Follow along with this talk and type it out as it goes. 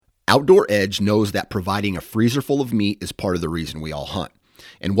Outdoor Edge knows that providing a freezer full of meat is part of the reason we all hunt.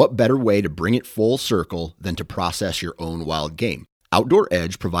 And what better way to bring it full circle than to process your own wild game? Outdoor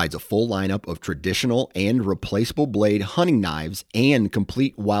Edge provides a full lineup of traditional and replaceable blade hunting knives and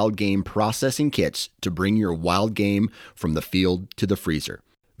complete wild game processing kits to bring your wild game from the field to the freezer.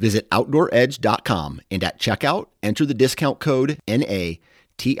 Visit OutdoorEdge.com and at checkout, enter the discount code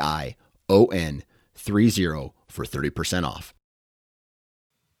NATION30 for 30% off.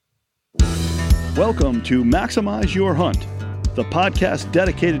 Welcome to Maximize Your Hunt, the podcast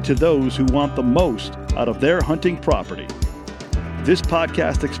dedicated to those who want the most out of their hunting property. This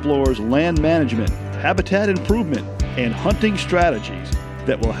podcast explores land management, habitat improvement, and hunting strategies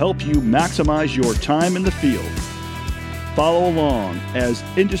that will help you maximize your time in the field. Follow along as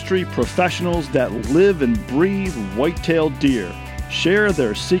industry professionals that live and breathe white-tailed deer share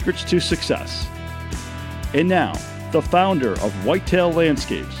their secrets to success. And now, the founder of Whitetail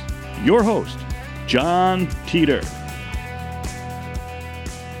Landscapes, your host, John Teeter.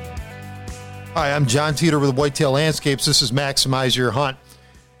 Hi, I'm John Teeter with Whitetail Landscapes. This is Maximize Your Hunt.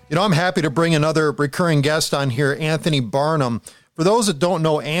 You know, I'm happy to bring another recurring guest on here, Anthony Barnum. For those that don't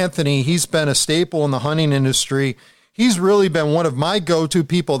know Anthony, he's been a staple in the hunting industry. He's really been one of my go-to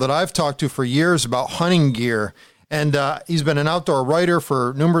people that I've talked to for years about hunting gear. And he's been an outdoor writer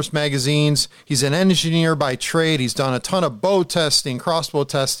for numerous magazines. He's an engineer by trade. He's done a ton of bow testing, crossbow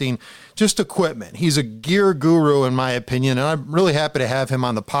testing, just equipment. He's a gear guru, in my opinion, and I'm really happy to have him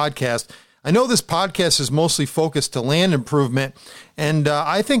on the podcast. I know this podcast is mostly focused to land improvement, and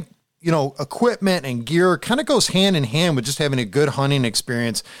I think, you know, equipment and gear kind of goes hand in hand with just having a good hunting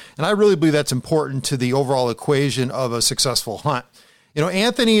experience, and I really believe that's important to the overall equation of a successful hunt. You know,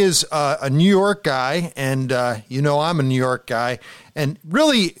 Anthony is a New York guy, and you know I'm a New York guy, and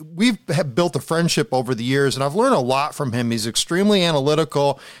really have built a friendship over the years, and I've learned a lot from him. He's extremely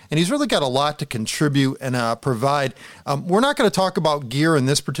analytical, and he's really got a lot to contribute and provide. We're not going to talk about gear in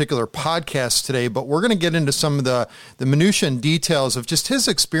this particular podcast today, but we're going to get into some of the minutiae and details of just his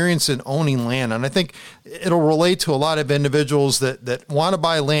experience in owning land, and I think it'll relate to a lot of individuals that want to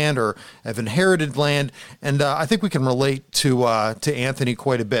buy land or have inherited land, and I think we can relate to Anthony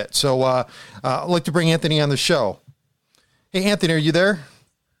quite a bit. So I'd like to bring Anthony on the show. Hey, Anthony, are you there?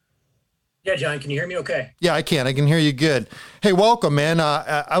 Yeah, John, can you hear me okay? Yeah, I can. I can hear you good. Hey, welcome, man.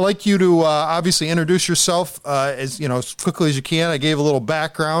 I'd like you to obviously introduce yourself as quickly as you can. I gave a little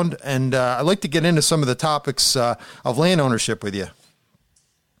background, and I'd like to get into some of the topics of land ownership with you.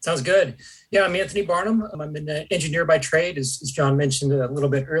 Sounds good. Yeah, I'm Anthony Barnum. I'm an engineer by trade, as John mentioned a little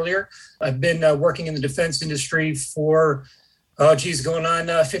bit earlier. I've been working in the defense industry for going on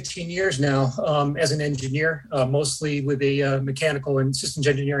 15 years now as an engineer, mostly with a mechanical and systems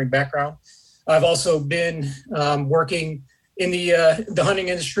engineering background. I've also been working in the hunting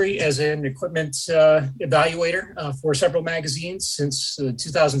industry as an equipment evaluator for several magazines since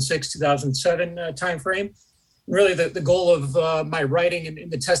 2006, 2007 timeframe. Really, the goal of my writing and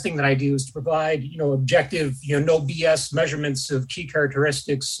the testing that I do is to provide, objective, no BS measurements of key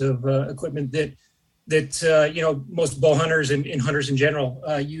characteristics of equipment that most bow hunters and hunters in general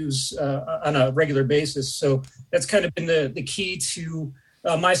use on a regular basis. So that's kind of been the key to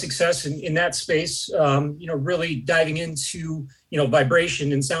my success in that space, really diving into,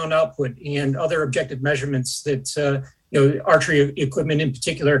 vibration and sound output and other objective measurements that, archery equipment in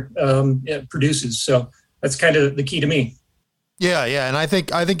particular produces. So that's kind of the key to me. Yeah, and I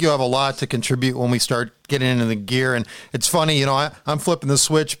think you have a lot to contribute when we start getting into the gear. And it's funny, I'm flipping the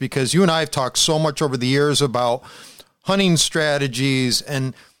switch because you and I have talked so much over the years about hunting strategies.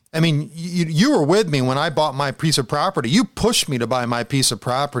 And I mean, you were with me when I bought my piece of property. You pushed me to buy my piece of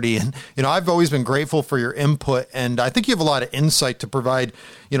property, and I've always been grateful for your input. And I think you have a lot of insight to provide,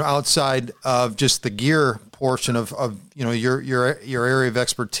 outside of just the gear portion of your area of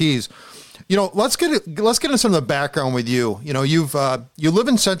expertise. Let's get into some of the background with you. You live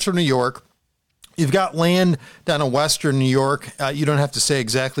in central New York. You've got land down in western New York. You don't have to say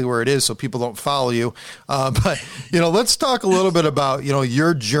exactly where it is so people don't follow you. But let's talk a little bit about,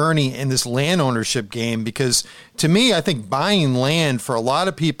 your journey in this land ownership game, because to me, I think buying land for a lot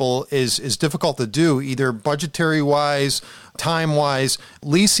of people is difficult to do, either budgetary wise, time wise.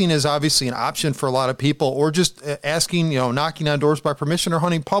 Leasing is obviously an option for a lot of people, or just asking, knocking on doors by permission or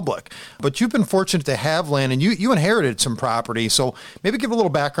hunting public. But you've been fortunate to have land, and you inherited some property. So maybe give a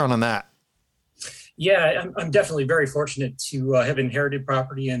little background on that. Yeah, I'm definitely very fortunate to have inherited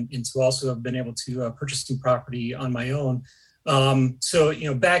property and to also have been able to purchase some property on my own.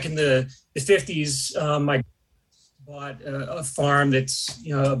 So, back in the 50s, I bought a farm that's,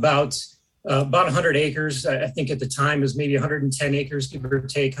 about about 100 acres. I think at the time it was maybe 110 acres, give or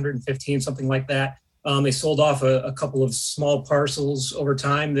take, 115, something like that. They sold off a couple of small parcels over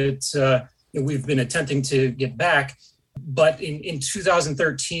time that we've been attempting to get back. But in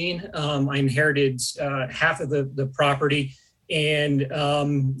 2013, I inherited half of the property, and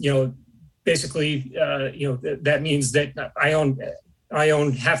basically, that means that I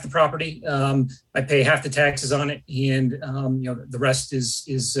own half the property. I pay half the taxes on it, and the rest is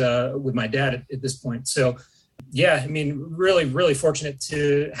with my dad at this point. So, yeah, I mean, really, really fortunate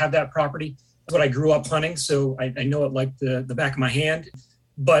to have that property. That's what I grew up hunting, so I know it like the back of my hand.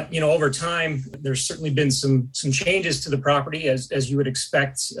 But over time, there's certainly been some changes to the property, as you would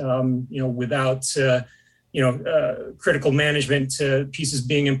expect. Without critical management pieces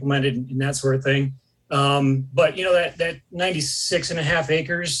being implemented and that sort of thing. But that 96 and a half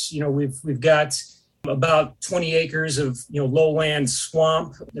acres, we've got about 20 acres of lowland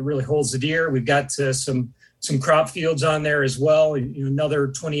swamp that really holds the deer. We've got some crop fields on there as well. Another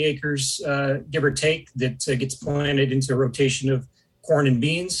 20 acres, give or take, that gets planted into a rotation of corn and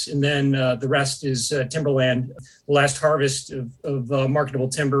beans, and then the rest is timberland. The last harvest of marketable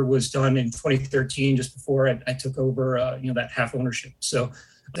timber was done in 2013, just before I took over that half ownership. So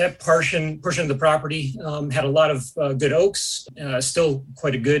that portion of the property had a lot of good oaks, still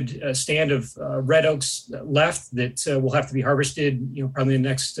quite a good stand of red oaks left that will have to be harvested, probably in the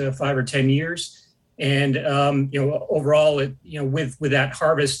next 5 or 10 years. And overall, with that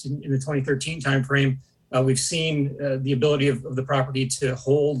harvest in the 2013 timeframe, we've seen the ability of the property to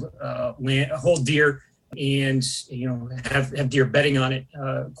hold deer, and have deer bedding on it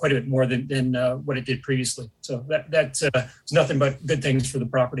quite a bit more than what it did previously. So that's nothing but good things for the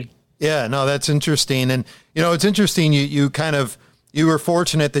property. Yeah, no, that's interesting. And it's interesting. You were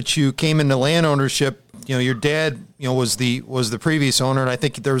fortunate that you came into land ownership. Your dad was the previous owner, and I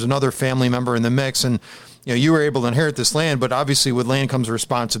think there was another family member in the mix, and you were able to inherit this land. But obviously, with land comes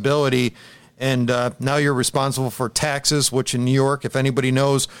responsibility. And now you're responsible for taxes, which in New York, if anybody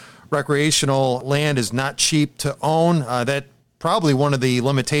knows, recreational land is not cheap to own. That probably one of the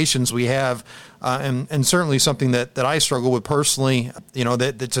limitations we have, and certainly something that I struggle with personally.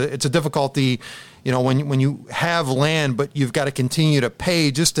 That it's a difficulty, when you have land, but you've got to continue to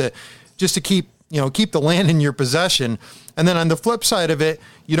pay just to keep the land in your possession. And then on the flip side of it,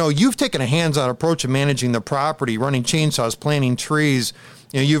 you've taken a hands-on approach of managing the property, running chainsaws, planting trees.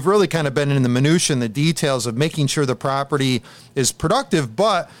 You've really kind of been in the minutia and the details of making sure the property is productive.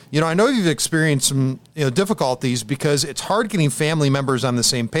 But, I know you've experienced some difficulties because it's hard getting family members on the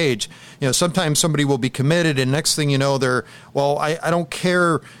same page. Sometimes somebody will be committed, and next thing you know, I don't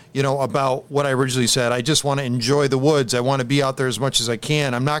care, about what I originally said. I just want to enjoy the woods. I want to be out there as much as I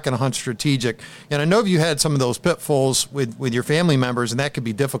can. I'm not going to hunt strategic. And I know you had some of those pitfalls with your family members, and that could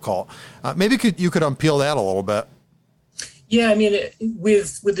be difficult. Maybe you could unpeel that a little bit. Yeah, I mean,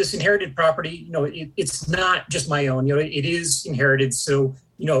 with this inherited property, it's not just my own. It is inherited, so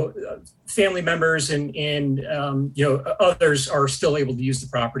family members and others are still able to use the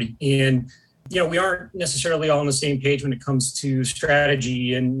property, and we aren't necessarily all on the same page when it comes to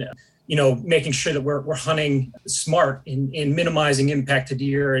strategy and making sure that we're hunting smart and minimizing impact to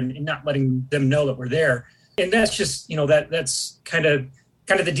deer and not letting them know that we're there. And that's just that's kind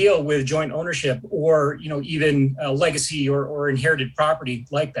of the deal with joint ownership, or even a legacy or inherited property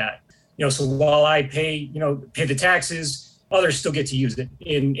like that. So while I pay the taxes, others still get to use it,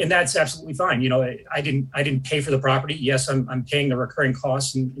 and that's absolutely fine. I didn't pay for the property. Yes, I'm paying the recurring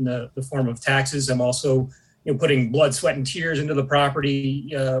costs in the form of taxes. I'm also putting blood, sweat, and tears into the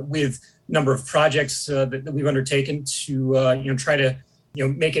property with a number of projects that we've undertaken to try to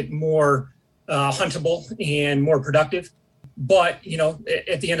make it more huntable and more productive. But,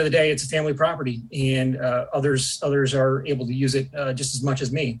 at the end of the day, it's a family property, and others are able to use it just as much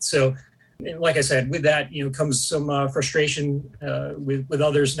as me. So, like I said, with that, comes some frustration with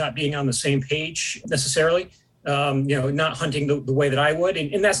others not being on the same page necessarily, not hunting the way that I would.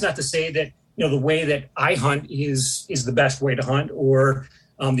 And that's not to say that, the way that I hunt is the best way to hunt, or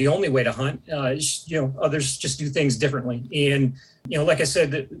the only way to hunt. Others just do things differently. And, like I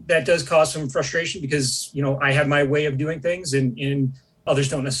said, that does cause some frustration because, I have my way of doing things and others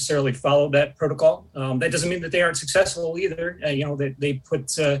don't necessarily follow that protocol. That doesn't mean that they aren't successful either. They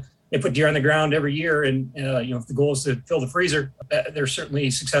put deer on the ground every year. And, if the goal is to fill the freezer, they're certainly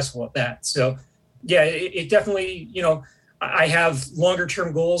successful at that. So, yeah, it definitely, I have longer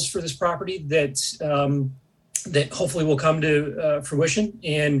term goals for this property that hopefully will come to fruition.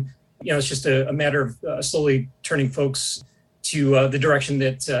 And, it's just a matter of slowly turning folks to the direction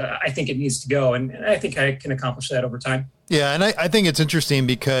that I think it needs to go. And I think I can accomplish that over time. Yeah, and I think it's interesting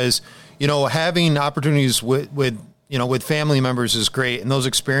because, having opportunities with family members is great. And those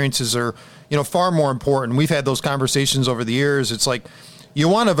experiences are, far more important. We've had those conversations over the years. It's like, you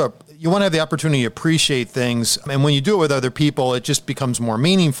want to have the opportunity to appreciate things. And when you do it with other people, it just becomes more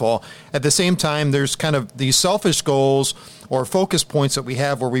meaningful. At the same time, there's kind of these selfish goals or focus points that we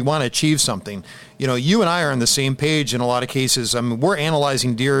have where we want to achieve something. You and I are on the same page in a lot of cases. I mean, we're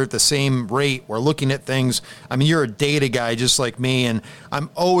analyzing deer at the same rate. We're looking at things. I mean, you're a data guy just like me, and I'm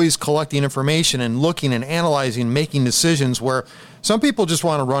always collecting information and looking and analyzing, making decisions where some people just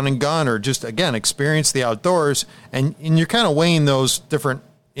want to run and gun or just, again, experience the outdoors, and you're kind of weighing those different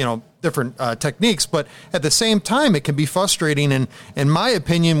techniques. But at the same time, it can be frustrating. And in my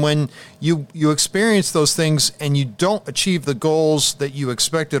opinion, when you experience those things and you don't achieve the goals that you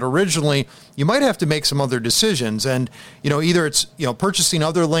expected originally, you might have to make some other decisions. And, either it's, purchasing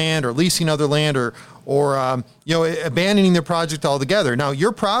other land or leasing other land or abandoning the project altogether. Now,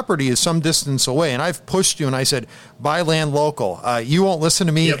 your property is some distance away, and I've pushed you and I said, buy land local. You won't listen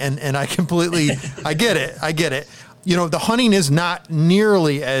to me. Yep. And I completely, I get it. The hunting is not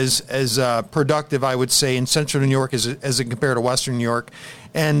nearly as productive, I would say, in central New York as it compared to western New York.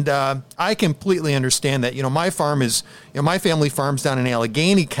 And I completely understand that. My farm is, my family farm's down in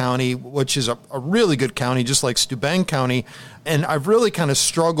Allegheny County, which is a really good county, just like Steuben County. And I've really kind of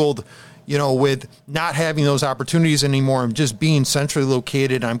struggled, with not having those opportunities anymore and just being centrally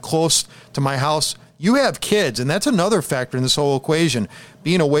located. I'm close to my house. You have kids, and that's another factor in this whole equation.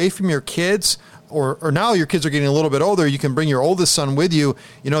 Being away from your kids, or now your kids are getting a little bit older, you can bring your oldest son with you.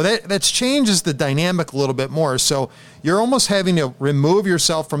 That changes the dynamic a little bit more. So you're almost having to remove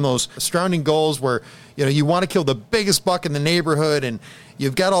yourself from those surrounding goals where, you want to kill the biggest buck in the neighborhood and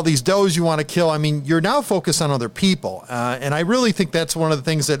you've got all these does you want to kill. I mean, you're now focused on other people. And I really think that's one of the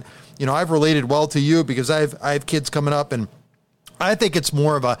things that, I've related well to you because I have kids coming up, and I think it's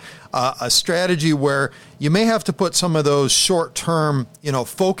more of a strategy where you may have to put some of those short-term,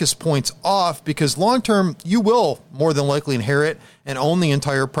 focus points off, because long-term you will more than likely inherit and own the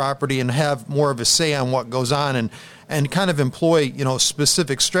entire property and have more of a say on what goes on and kind of employ,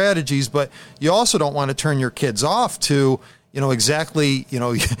 specific strategies. But you also don't want to turn your kids off to, exactly,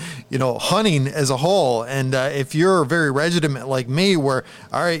 hunting as a whole. And if you're very regiment like me, where,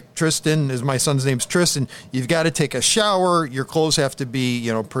 all right, Tristan, my son's name's Tristan, you've got to take a shower, your clothes have to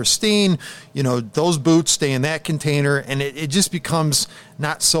be, pristine, those boots stay in that container. And it just becomes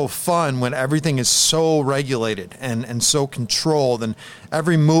not so fun when everything is so regulated and so controlled and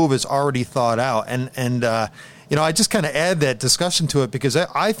every move is already thought out. And I just kind of add that discussion to it because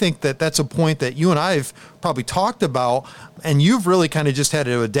I think that that's a point that you and I have probably talked about, and you've really kind of just had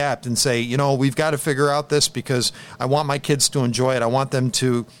to adapt and say, we've got to figure out this because I want my kids to enjoy it. I want them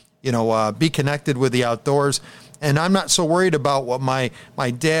to, be connected with the outdoors. And I'm not so worried about what my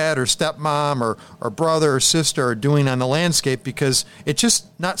dad or stepmom or brother or sister are doing on the landscape because it's just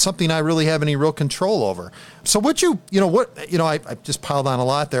not something I really have any real control over. So I just piled on a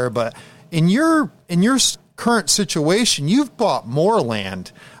lot there, but in your current situation, you've bought more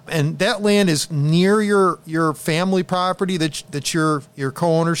land, and that land is near your family property that you're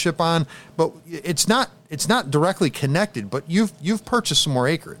co-ownership on, but it's not directly connected, but you've purchased some more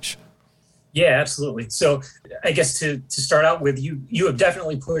acreage. Yeah, absolutely. So I guess to start out with, you have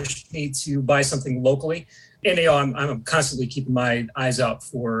definitely pushed me to buy something locally. And I'm constantly keeping my eyes out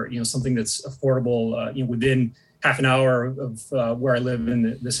for something that's affordable within half an hour of where I live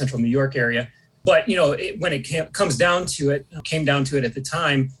in the central New York area. But, when it came down to it at the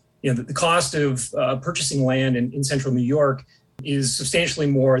time, the cost of purchasing land in central New York is substantially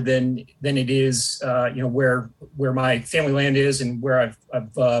more than it is, where my family land is and where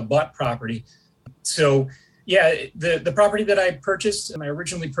I've bought property. So, yeah, the property that I purchased, I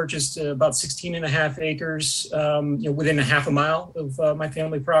originally purchased about 16 and a half acres, within a half a mile of my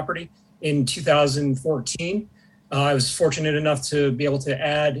family property in 2014. I was fortunate enough to be able to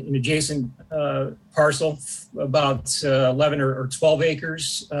add an adjacent parcel, about 11 or 12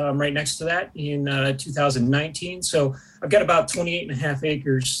 acres right next to that in 2019. So I've got about 28 and a half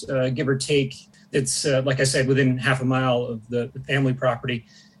acres, give or take. It's, like I said, within half a mile of the family property.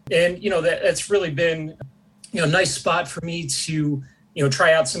 And, that's really been, a nice spot for me to,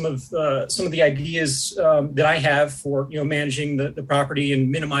 try out some of the ideas that I have for, managing the property and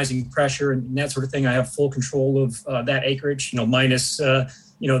minimizing pressure and that sort of thing. I have full control of that acreage, minus,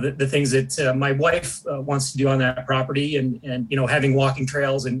 the things that my wife wants to do on that property and having walking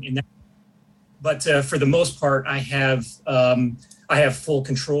trails and that. But for the most part, I have full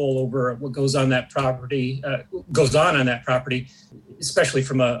control over what goes on that property, especially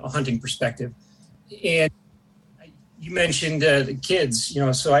from a hunting perspective. And you mentioned the kids,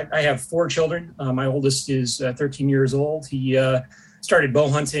 so I have 4 children. My oldest is 13 years old. He started bow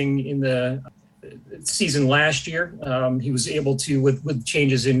hunting in the season last year. He was able to, with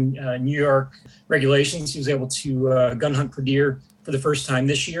changes in New York regulations, he was able to gun hunt for deer for the first time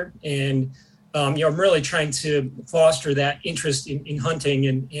this year. And, I'm really trying to foster that interest in hunting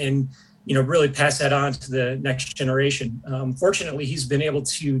and really pass that on to the next generation. Fortunately, he's been able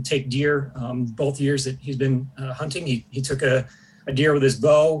to take deer both years that he's been hunting. He took a deer with his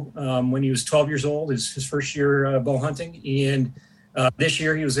bow when he was 12 years old, his first year bow hunting. And this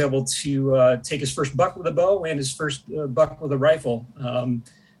year he was able to take his first buck with a bow and his first buck with a rifle,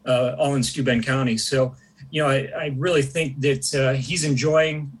 all in Steuben County. So, I really think that he's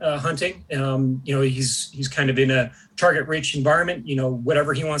enjoying hunting. He's kind of in a target-rich environment.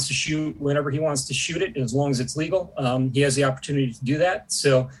 Whatever he wants to shoot, whenever he wants to shoot it, as long as it's legal, he has the opportunity to do that.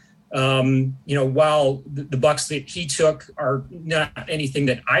 So, while the bucks that he took are not anything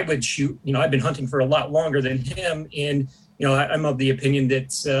that I would shoot, I've been hunting for a lot longer than him, and I'm of the opinion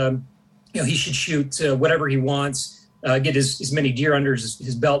that he should shoot whatever he wants. Get as many deer under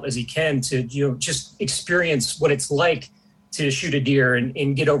his belt as he can to, just experience what it's like to shoot a deer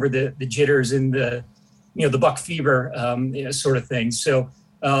and get over the jitters and the buck fever, sort of thing. So,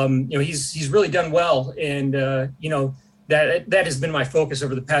 he's really done well. And, that has been my focus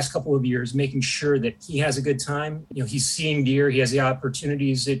over the past couple of years, making sure that he has a good time. He's seeing deer, he has the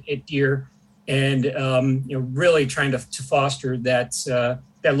opportunities at deer, and, really trying to foster that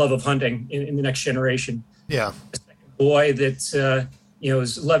love of hunting in the next generation. Yeah. Boy that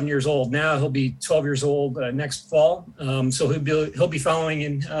is 11 years old now. He'll be 12 years old next fall. So he'll be following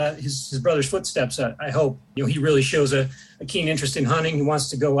in his brother's footsteps. I hope. He really shows a keen interest in hunting. He wants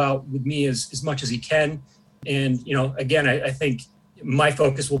to go out with me as much as he can. And again, I think my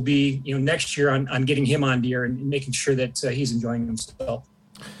focus will be next year on getting him on deer and making sure that he's enjoying himself.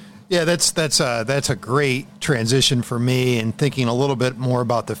 Yeah, that's a great transition for me, and thinking a little bit more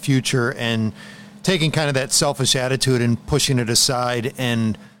about the future and taking kind of that selfish attitude and pushing it aside,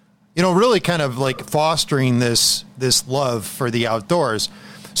 and really kind of like fostering this love for the outdoors.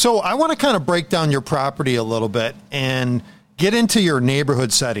 So I want to kind of break down your property a little bit and get into your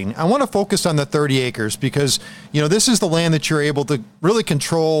neighborhood setting. I want to focus on the 30 acres because this is the land that you're able to really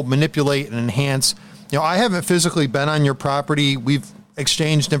control, manipulate, and enhance. I haven't physically been on your property. We've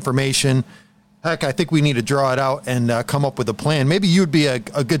exchanged information. Heck, I think we need to draw it out and come up with a plan. Maybe you'd be a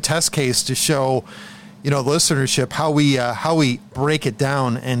good test case to show, the listenership how we break it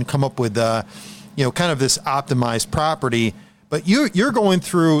down and come up with, kind of this optimized property. But you're going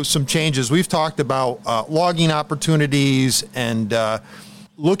through some changes. We've talked about logging opportunities and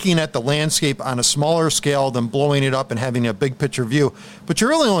looking at the landscape on a smaller scale than blowing it up and having a big picture view. But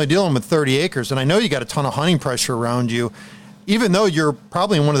you're really only dealing with 30 acres, and I know you got a ton of hunting pressure around you. Even though you're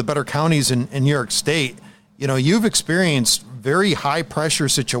probably in one of the better counties in New York State, you've experienced very high pressure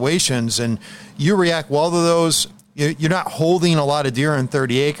situations and you react well to those. You're not holding a lot of deer on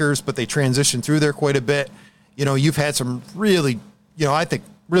 30 acres, but they transition through there quite a bit. You've had some really, I think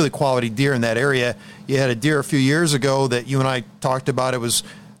really quality deer in that area. You had a deer a few years ago that you and I talked about. It was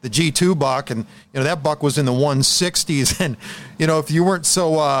the G2 buck, and, that buck was in the 160s. And, if you weren't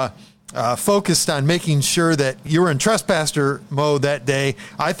so, focused on making sure that you were in trespasser mode that day,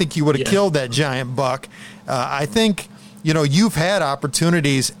 I think you would have killed that giant buck. I think, you've had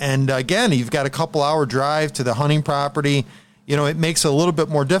opportunities, and again, you've got a couple hour drive to the hunting property. It makes it a little bit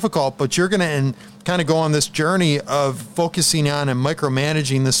more difficult, but you're going to kind of go on this journey of focusing on and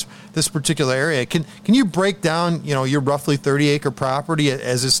micromanaging this particular area. Can you break down, your roughly 30 acre property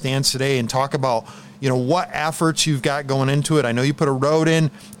as it stands today and talk about what efforts you've got going into it? I know you put a road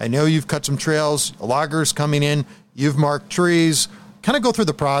in. I know you've cut some trails, a logger's coming in. You've marked trees. Kind of go through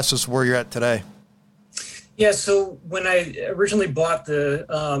the process where you're at today. Yeah, so when I originally bought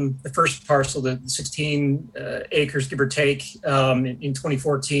the first parcel, the 16 acres, give or take, in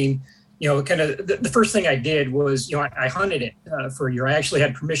 2014, kind of the first thing I did was, I hunted it for a year. I actually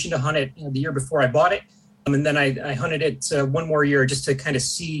had permission to hunt it the year before I bought it. And then I hunted it one more year just to kind of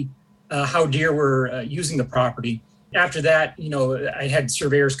see how deer were using the property. After that, I had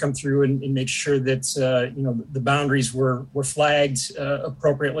surveyors come through and make sure that, the boundaries were flagged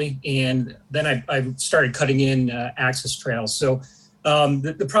appropriately. And then I started cutting in access trails. So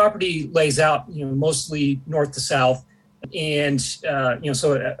the property lays out, mostly north to south. And,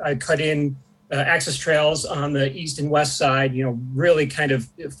 so I cut in access trails on the east and west side, really kind of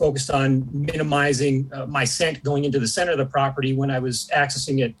focused on minimizing my scent going into the center of the property when I was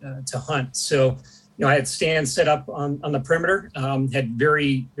accessing it to hunt. So, I had stands set up on the perimeter, had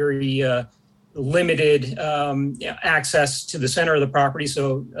very, very limited access to the center of the property.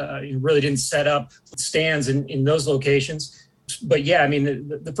 So you really didn't set up stands in those locations. But yeah, I mean,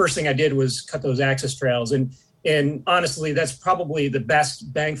 the first thing I did was cut those access trails. And honestly, that's probably the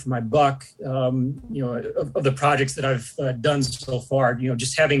best bang for my buck, of the projects that I've done so far.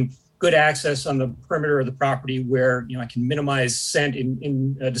 Just having good access on the perimeter of the property where, I can minimize scent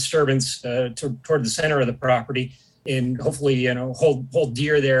in disturbance toward the center of the property, and hopefully, hold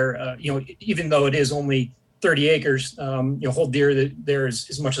deer there, even though it is only 30 acres, hold deer there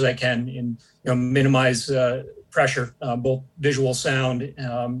as much as I can, and, minimize pressure, both visual, sound,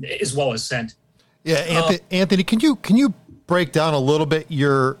 as well as scent. Yeah, Anthony, can you break down a little bit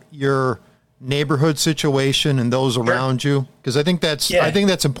your neighborhood situation and those around you? Because I think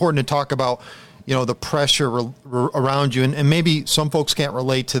that's important to talk about. The pressure around you, and maybe some folks can't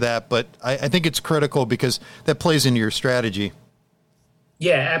relate to that, but I think it's critical because that plays into your strategy.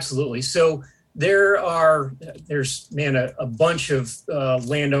 Yeah, absolutely. So there's a bunch of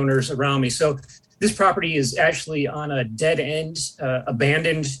landowners around me. So this property is actually on a dead end,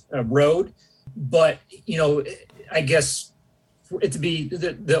 abandoned road. But, I guess for it to be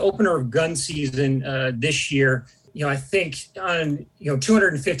the opener of gun season this year, I think on,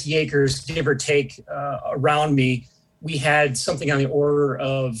 250 acres, give or take, around me, we had something on the order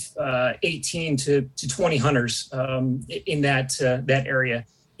of 18 to 20 hunters in that area.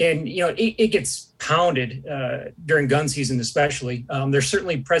 And, it gets pounded during gun season, especially. There's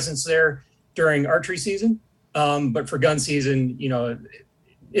certainly presence there during archery season. But for gun season,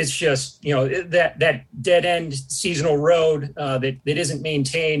 it's just, that dead end seasonal road that isn't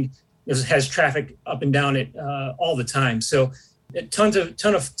maintained, has traffic up and down it all the time. So tons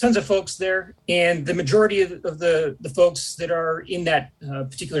of folks there. And the majority of the folks that are in that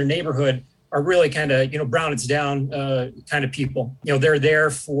particular neighborhood are really kind of, Brownets down kind of people. They're there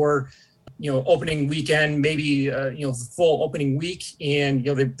for, opening weekend, maybe, the full opening week. And,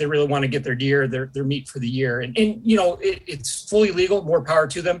 they really want to get their deer, their meat for the year. And it's fully legal, more power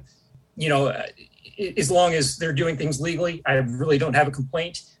to them. As long as they're doing things legally, I really don't have a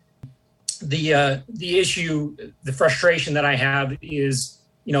complaint. The issue, the frustration that I have is,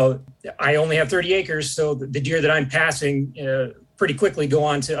 I only have 30 acres. So the deer that I'm passing pretty quickly go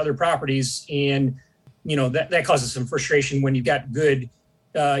on to other properties. And, that causes some frustration when you've got good,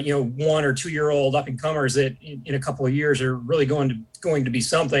 1 or 2 year old up and comers that in a couple of years are really going to be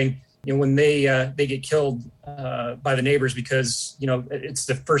something, when they get killed by the neighbors because, it's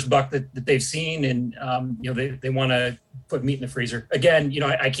the first buck that they've seen and, they want to put meat in the freezer. Again,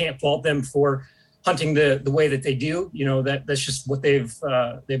 I can't fault them for hunting the way that they do, that's just what they've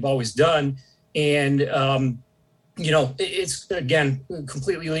always done. And, it's again,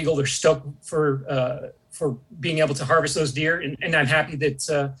 completely legal. They're stoked for being able to harvest those deer. And I'm happy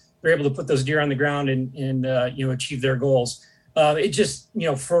that they're able to put those deer on the ground and achieve their goals. It just,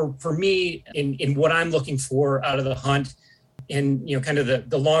 for me in what I'm looking for out of the hunt and, kind of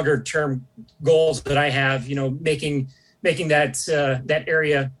the longer term goals that I have, making that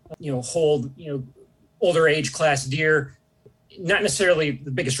area, hold, older age class deer, not necessarily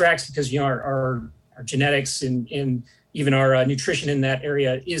the biggest racks because, our genetics and even our nutrition in that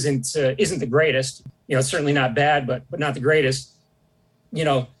area isn't the greatest. It's certainly not bad, but not the greatest.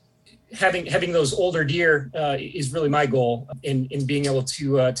 Having those older deer is really my goal in being able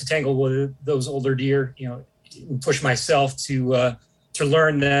to tangle with those older deer, and push myself to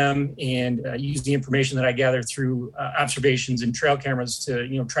learn them and use the information that I gather through observations and trail cameras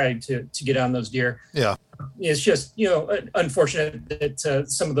to, try to get on those deer. Yeah. It's just, unfortunate that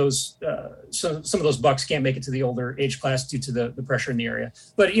some of those bucks can't make it to the older age class due to the pressure in the area.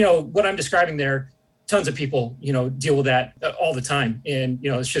 But, what I'm describing there, tons of people, deal with that all the time. And,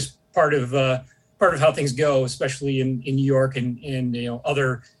 it's just part of how things go, especially in New York and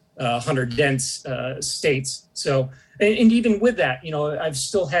other hunter dense states. So, and even with that, I've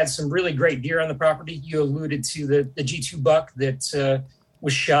still had some really great deer on the property. You alluded to the G2 buck that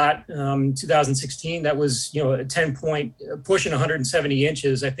was shot 2016. That was, a 10-point pushing 170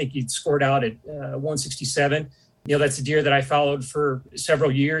 inches. I think he scored out at 167. That's a deer that I followed for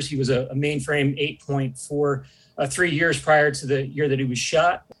several years. He was a mainframe 8-point for 3 years prior to the year that he was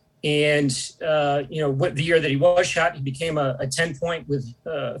shot. And, the year that he was shot, he became a 10-point with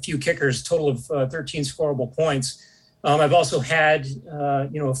a few kickers, total of 13 scoreable points. I've also had, a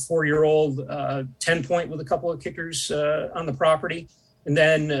 4-year-old 10-point with a couple of kickers on the property. And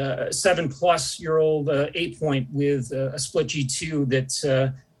then a 7-plus-year-old 8-point with a split G2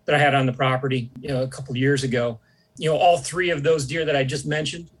 that I had on the property a couple of years ago. All three of those deer that I just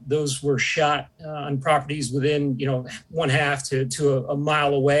mentioned, those were shot on properties within, 1/2 to a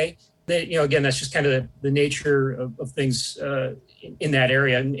mile away. Again, that's just kind of the nature of things in that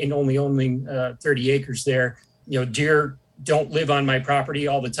area, and only owning 30 acres there. Deer don't live on my property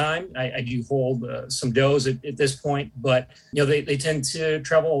all the time. I do hold some does at this point, but they tend to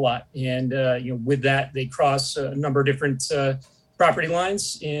travel a lot, and with that they cross a number of different property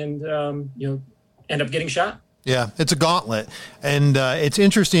lines, and end up getting shot. Yeah, it's a gauntlet. And it's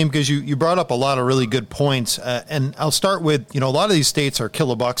interesting because you brought up a lot of really good points. And I'll start with, a lot of these states are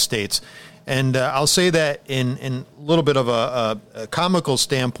kill-a-buck states. And I'll say that in a little bit of a comical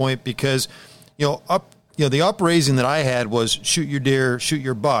standpoint because, the upraising that I had was shoot your deer, shoot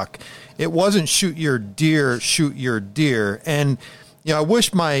your buck. It wasn't shoot your deer, shoot your deer. And, I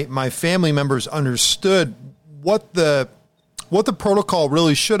wish my family members understood what the protocol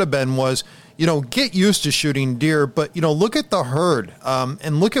really should have been was, get used to shooting deer, but, look at the herd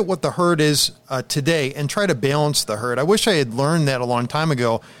and look at what the herd is today and try to balance the herd. I wish I had learned that a long time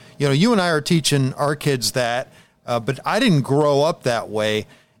ago. You and I are teaching our kids that, but I didn't grow up that way.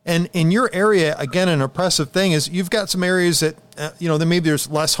 And in your area, again, an impressive thing is you've got some areas that, then maybe there's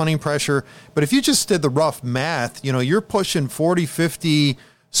less hunting pressure, but if you just did the rough math, you're pushing 40, 50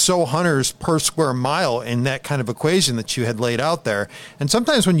 so hunters per square mile in that kind of equation that you had laid out there. And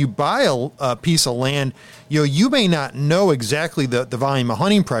sometimes when you buy a piece of land, you may not know exactly the volume of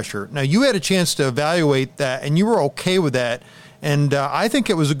hunting pressure. Now, you had a chance to evaluate that, and you were okay with that. And I think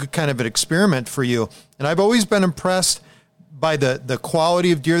it was a good kind of an experiment for you. And I've always been impressed by the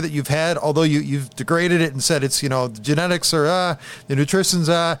quality of deer that you've had, although you've degraded it and said it's, the genetics are, the nutrition's,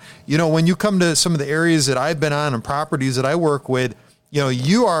 when you come to some of the areas that I've been on and properties that I work with,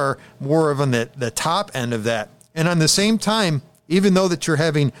 you are more of on the top end of that. And on the same time, even though that you're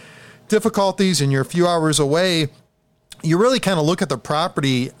having difficulties and you're a few hours away, you really kind of look at the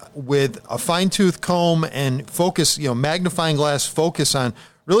property with a fine-tooth comb and focus, magnifying glass focus on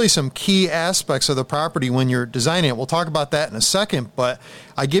really some key aspects of the property when you're designing it. We'll talk about that in a second, but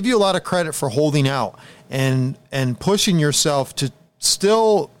I give you a lot of credit for holding out and pushing yourself to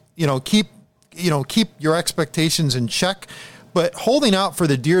still, keep your expectations in check, but holding out for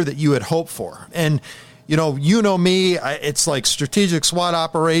the deer that you had hoped for. And, me, it's like strategic SWAT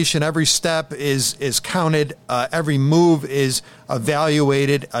operation. Every step is counted. Every move is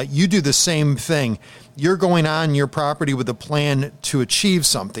evaluated. You do the same thing. You're going on your property with a plan to achieve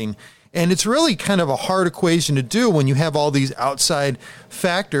something. And it's really kind of a hard equation to do when you have all these outside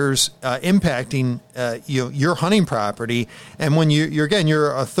factors impacting your hunting property. And when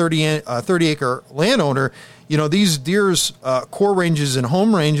you're a 30 acre landowner, these deer's core ranges and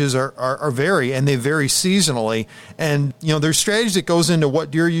home ranges are vary, and they vary seasonally. And there's strategy that goes into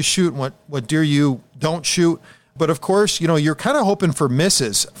what deer you shoot and what deer you don't shoot. But of course, you're kind of hoping for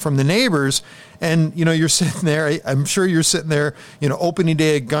misses from the neighbors. And, you're sitting there, I'm sure you're sitting there, opening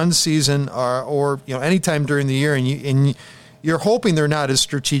day of gun season or anytime during the year, and you're hoping they're not as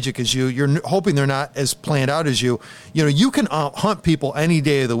strategic as you. You're hoping they're not as planned out as you. You can hunt people any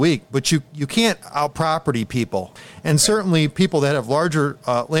day of the week, but you can't out-property people. And certainly people that have larger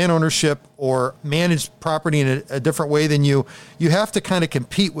land ownership or manage property in a different way than you have to kind of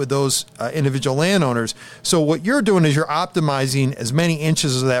compete with those individual landowners. So what you're doing is you're optimizing as many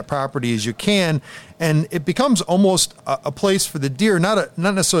inches of that property as you can, and it becomes almost a place for the deer, not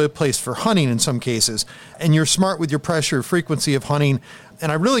necessarily a place for hunting in some cases. And you're smart with your pressure, frequency of hunting.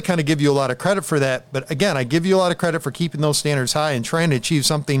 And I really kind of give you a lot of credit for that. But again, I give you a lot of credit for keeping those standards high and trying to achieve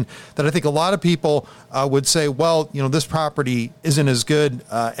something that I think a lot of people would say, well, this property isn't as good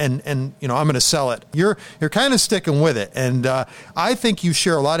and I'm going to sell it. You're kind of sticking with it. And I think you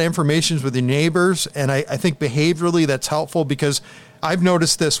share a lot of information with your neighbors. And I think behaviorally that's helpful because I've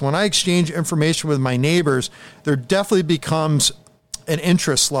noticed this. When I exchange information with my neighbors, there definitely becomes an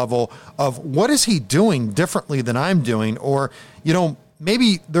interest level of what is he doing differently than I'm doing? Or,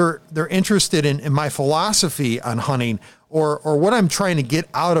 maybe they're interested in my philosophy on hunting or what I'm trying to get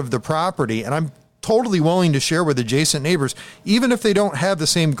out of the property. And I'm totally willing to share with adjacent neighbors, even if they don't have the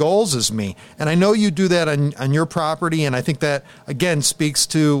same goals as me. And I know you do that on your property. And I think that, again, speaks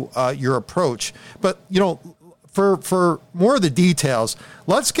to your approach. But, for more of the details,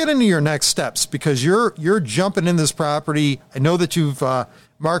 let's get into your next steps because you're jumping in this property. I know that you've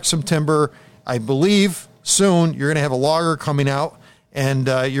marked some timber. I believe soon you're going to have a logger coming out. And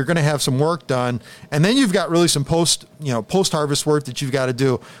you're going to have some work done, and then you've got really some post harvest work that you've got to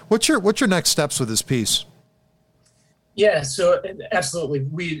do. What's your next steps with this piece? Yeah, so absolutely,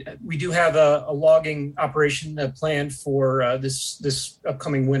 we do have a logging operation planned for this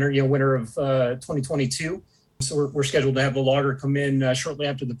upcoming winter, winter of 2022. So we're scheduled to have the logger come in shortly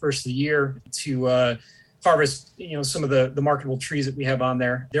after the first of the year to harvest, some of the marketable trees that we have on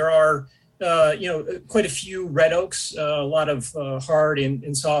there. There are, quite a few red oaks, a lot of hard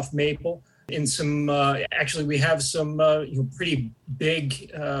and soft maple, and some, actually we have some, pretty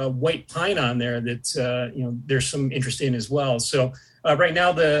big white pine on there that, there's some interest in as well. So right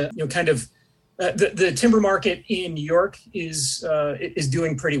now the timber market in New York is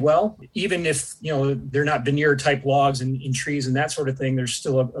doing pretty well. Even if, they're not veneer type logs and trees and that sort of thing, there's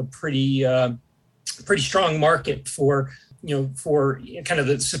still a pretty strong market for kind of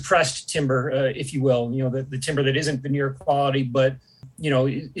the suppressed timber, if you will, the timber that isn't veneer quality, but,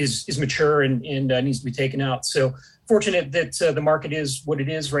 is mature and needs to be taken out. So fortunate that the market is what it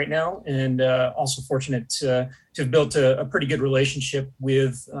is right now, and also fortunate to have built a pretty good relationship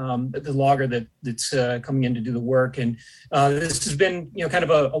with the logger that's coming in to do the work. And this has been, kind of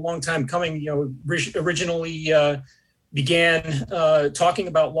a long time coming. Originally began talking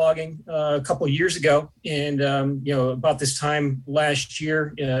about logging a couple of years ago, and about this time last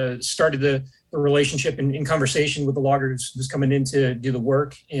year started the relationship and conversation with the loggers who's coming in to do the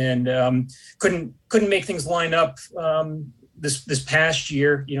work, and couldn't make things line up this past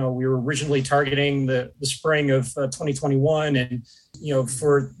year. We were originally targeting the spring of 2021, and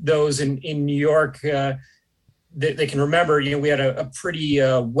for those in New York, they can remember, we had a pretty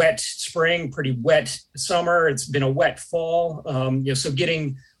wet spring, pretty wet summer. It's been a wet fall. So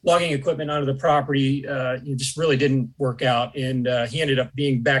getting logging equipment onto the property just really didn't work out. And he ended up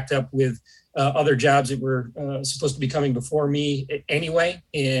being backed up with other jobs that were supposed to be coming before me anyway.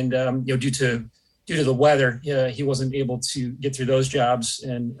 And, due to the weather, he wasn't able to get through those jobs.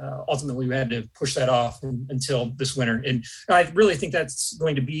 And ultimately we had to push that off until this winter. And I really think that's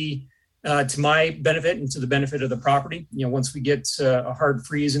going to be to my benefit and to the benefit of the property. Once we get a hard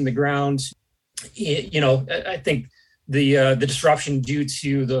freeze in the ground, I think the disruption due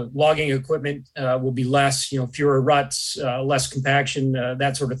to the logging equipment will be less, fewer ruts, less compaction,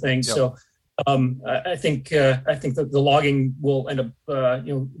 that sort of thing. Yep. So I think that the logging will end up,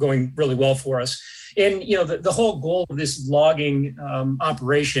 going really well for us. And, the whole goal of this logging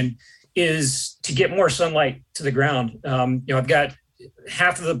operation is to get more sunlight to the ground. I've got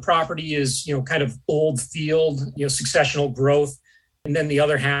half of the property is, kind of old field, successional growth. And then the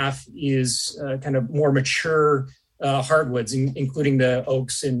other half is kind of more mature hardwoods, including the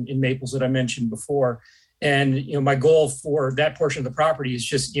oaks and maples that I mentioned before. And, my goal for that portion of the property is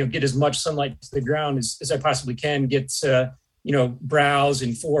just, get as much sunlight to the ground as I possibly can, get, browse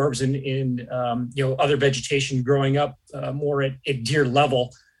and forbs and other vegetation growing up more at deer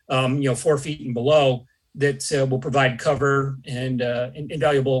level, 4 feet and below, that will provide cover and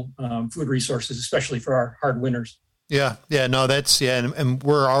invaluable food resources, especially for our hard winters. Yeah. No, and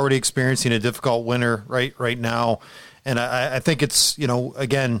we're already experiencing a difficult winter right now. And I think it's,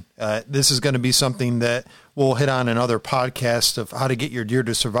 again, this is going to be something that we'll hit on in other podcasts of how to get your deer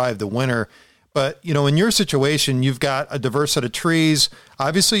to survive the winter. But, in your situation, you've got a diverse set of trees.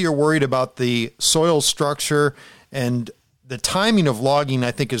 Obviously, you're worried about the soil structure, and the timing of logging,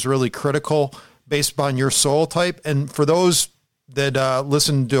 I think, is really critical based upon your soil type. And for those that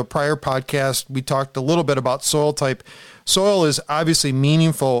listened to a prior podcast, we talked a little bit about soil type. Soil is obviously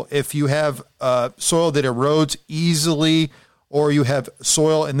meaningful if you have soil that erodes easily, or you have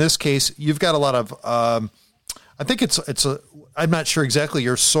soil, in this case, you've got a lot of, I think I'm not sure exactly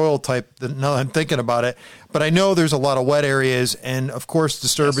your soil type now that I'm thinking about it, but I know there's a lot of wet areas, and of course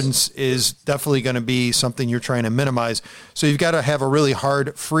disturbance is definitely going to be something you're trying to minimize. So you've got to have a really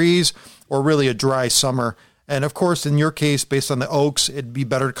hard freeze or really a dry summer. And of course, in your case, based on the oaks, it'd be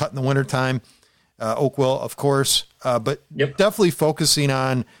better to cut in the wintertime. Oak will, of course, but definitely focusing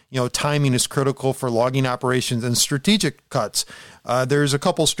on, timing is critical for logging operations and strategic cuts. There's a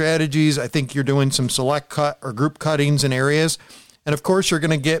couple strategies. I think you're doing some select cut or group cuttings in areas. And of course, you're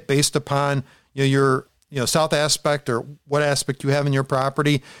going to get based upon your south aspect or what aspect you have in your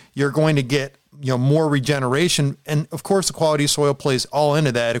property, you're going to get, more regeneration. And of course, the quality of soil plays all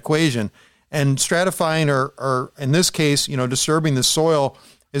into that equation. And stratifying or in this case, disturbing the soil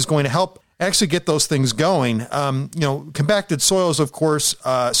is going to help actually get those things going. Compacted soils, of course,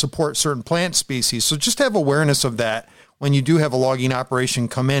 support certain plant species. So just have awareness of that when you do have a logging operation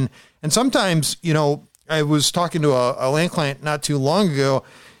come in. And sometimes, I was talking to a land client not too long ago.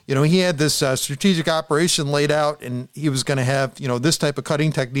 He had this strategic operation laid out, and he was going to have, this type of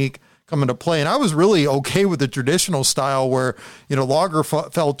cutting technique come into play. And I was really okay with the traditional style where, logger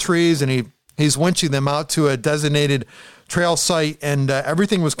felled trees and he's winching them out to a designated trail site, and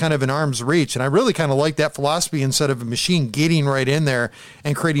everything was kind of in arm's reach. And I really kind of like that philosophy instead of a machine getting right in there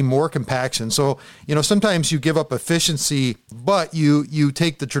and creating more compaction. So, sometimes you give up efficiency, but you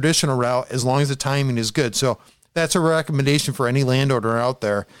take the traditional route as long as the timing is good. So that's a recommendation for any landowner out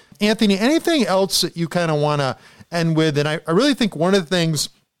there. Anthony, anything else that you kind of want to end with? And I really think one of the things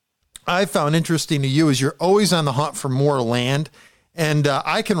I found interesting to you is you're always on the hunt for more land. And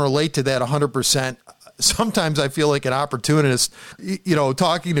I can relate to that 100%. Sometimes I feel like an opportunist,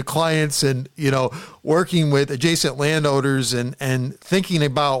 talking to clients and, working with adjacent landowners and thinking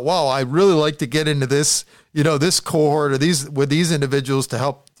about, wow, I really like to get into this, this cohort or with these individuals to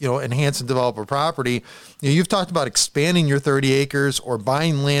help, enhance and develop a property. You've talked about expanding your 30 acres or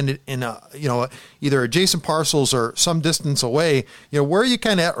buying land in either adjacent parcels or some distance away. Where are you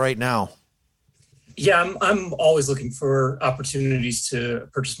kind of at right now? Yeah, I'm always looking for opportunities to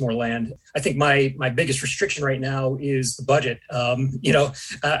purchase more land. I think my biggest restriction right now is the budget. I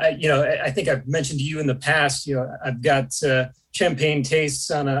think I've mentioned to you in the past. I've got champagne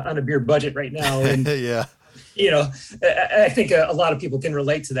tastes on a beer budget right now, and yeah. I think a lot of people can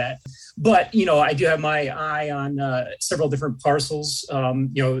relate to that. But I do have my eye on several different parcels.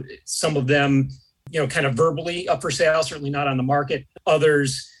 Some of them, kind of verbally up for sale, certainly not on the market.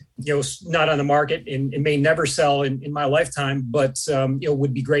 Others, not on the market and may never sell in my lifetime, but,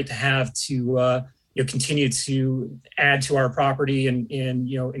 would be great to have to, continue to add to our property and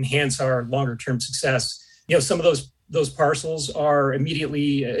enhance our longer term success. Some of those parcels are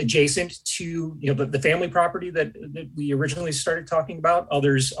immediately adjacent to, the family property that we originally started talking about.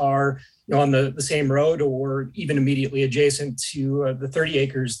 Others are, on the same road or even immediately adjacent to the 30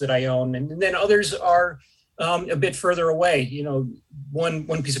 acres that I own. And then others are, a bit further away.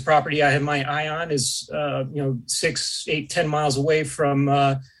 One piece of property I have my eye on is 6, 8, 10 miles away from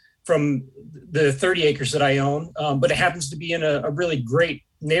the 30 acres that I own, but it happens to be in a really great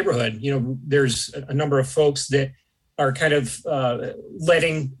neighborhood. There's a number of folks that are kind of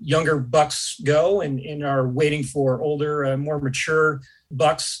letting younger bucks go and are waiting for older, more mature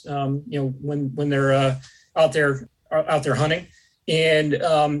bucks. When they're out there hunting. And,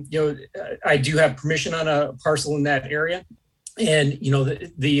 I do have permission on a parcel in that area. And,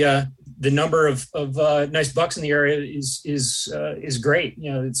 the number of nice bucks in the area is great.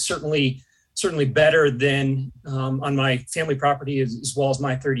 It's certainly better than on my family property as well as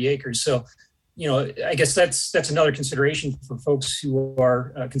my 30 acres. So, I guess that's another consideration for folks who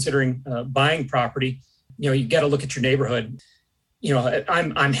are considering buying property. You got to look at your neighborhood.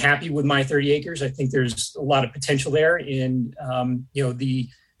 I'm happy with my 30 acres. I think there's a lot of potential there in, the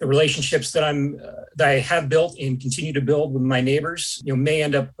relationships that I have built and continue to build with my neighbors, may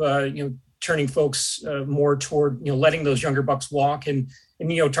end up, turning folks more toward, letting those younger bucks walk and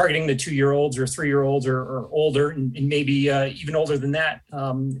targeting the 2-year-olds or 3-year-olds or older and maybe even older than that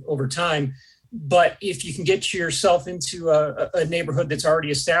over time. But if you can get yourself into a neighborhood that's already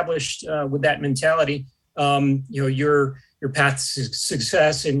established with that mentality, your path to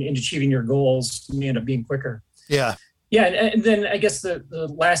success and achieving your goals may end up being quicker. Yeah. Yeah. And then I guess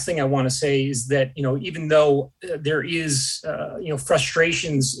the last thing I want to say is that, even though there is,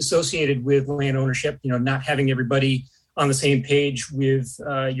 frustrations associated with land ownership, not having everybody on the same page with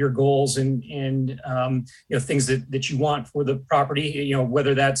your goals and things that you want for the property,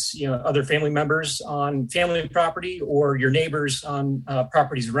 whether that's, other family members on family property or your neighbors on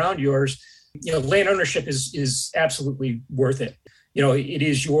properties around yours. Land ownership is absolutely worth it. It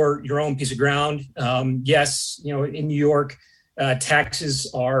is your own piece of ground. Yes, in New York,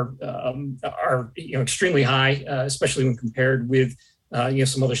 taxes are extremely high, especially when compared with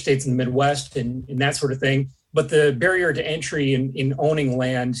some other states in the Midwest and that sort of thing. But the barrier to entry in owning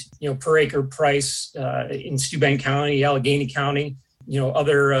land, per acre price in Steuben County, Allegheny County,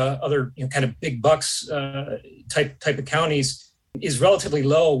 other kind of big bucks type of counties is relatively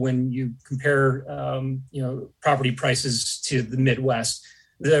low when you compare, property prices to the Midwest.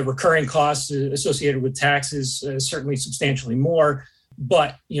 The recurring costs associated with taxes is certainly substantially more,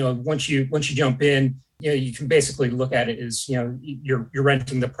 but once you jump in, you can basically look at it as you're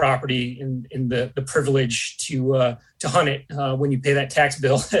renting the property in the privilege to hunt it when you pay that tax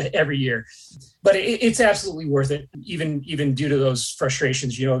bill every year. But it's absolutely worth it, even due to those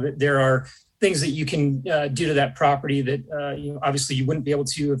frustrations. There are things that you can do to that property that obviously you wouldn't be able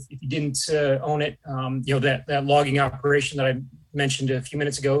to if you didn't own it. That logging operation that I mentioned a few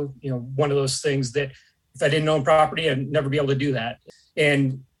minutes ago. One of those things that if I didn't own property, I'd never be able to do that.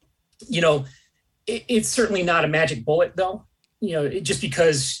 And it's certainly not a magic bullet, though. Just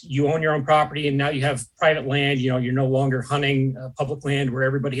because you own your own property and now you have private land, you're no longer hunting public land where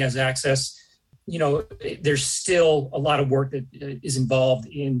everybody has access. there's still a lot of work that is involved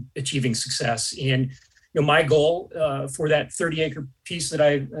in achieving success. And, my goal for that 30-acre piece that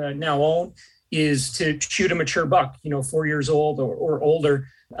I now own is to shoot a mature buck, 4 years old or older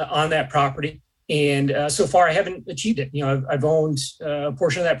on that property. And so far I haven't achieved it. I've owned a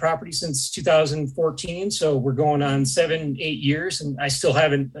portion of that property since 2014. So we're going on 7-8 years and I still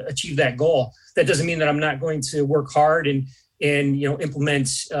haven't achieved that goal. That doesn't mean that I'm not going to work hard and implement,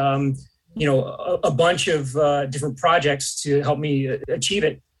 a bunch of different projects to help me achieve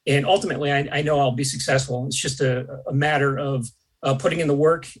it. And ultimately, I know I'll be successful. It's just a matter of putting in the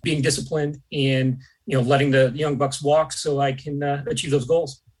work, being disciplined, and letting the young bucks walk so I can achieve those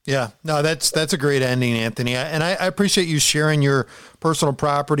goals. Yeah, no, that's a great ending, Anthony. And I appreciate you sharing your personal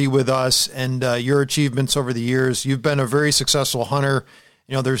property with us and your achievements over the years. You've been a very successful hunter.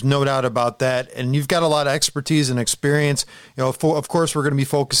 There's no doubt about that. And you've got a lot of expertise and experience. Of course, we're going to be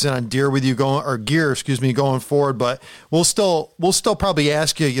focusing on gear going forward, but we'll still probably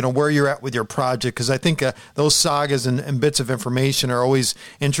ask you, where you're at with your project. Cause I think those sagas and bits of information are always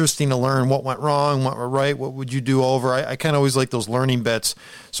interesting to learn. What went wrong, what went right, what would you do over? I kind of always like those learning bits.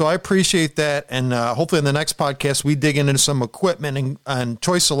 So I appreciate that. And hopefully in the next podcast, we dig into some equipment and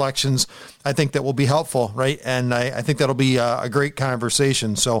choice selections. I think that will be helpful, right? And I think that'll be a great conversation.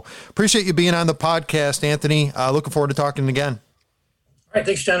 So appreciate you being on the podcast, Anthony. Looking forward to talking again. All right.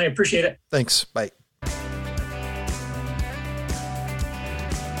 Thanks, John. I appreciate it. Thanks. Bye.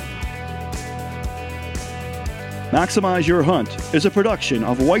 Maximize Your Hunt is a production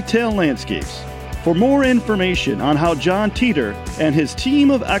of Whitetail Landscapes. For more information on how John Teeter and his team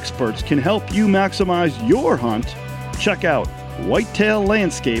of experts can help you maximize your hunt, check out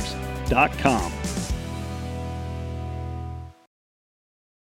whitetaillandscapes.com.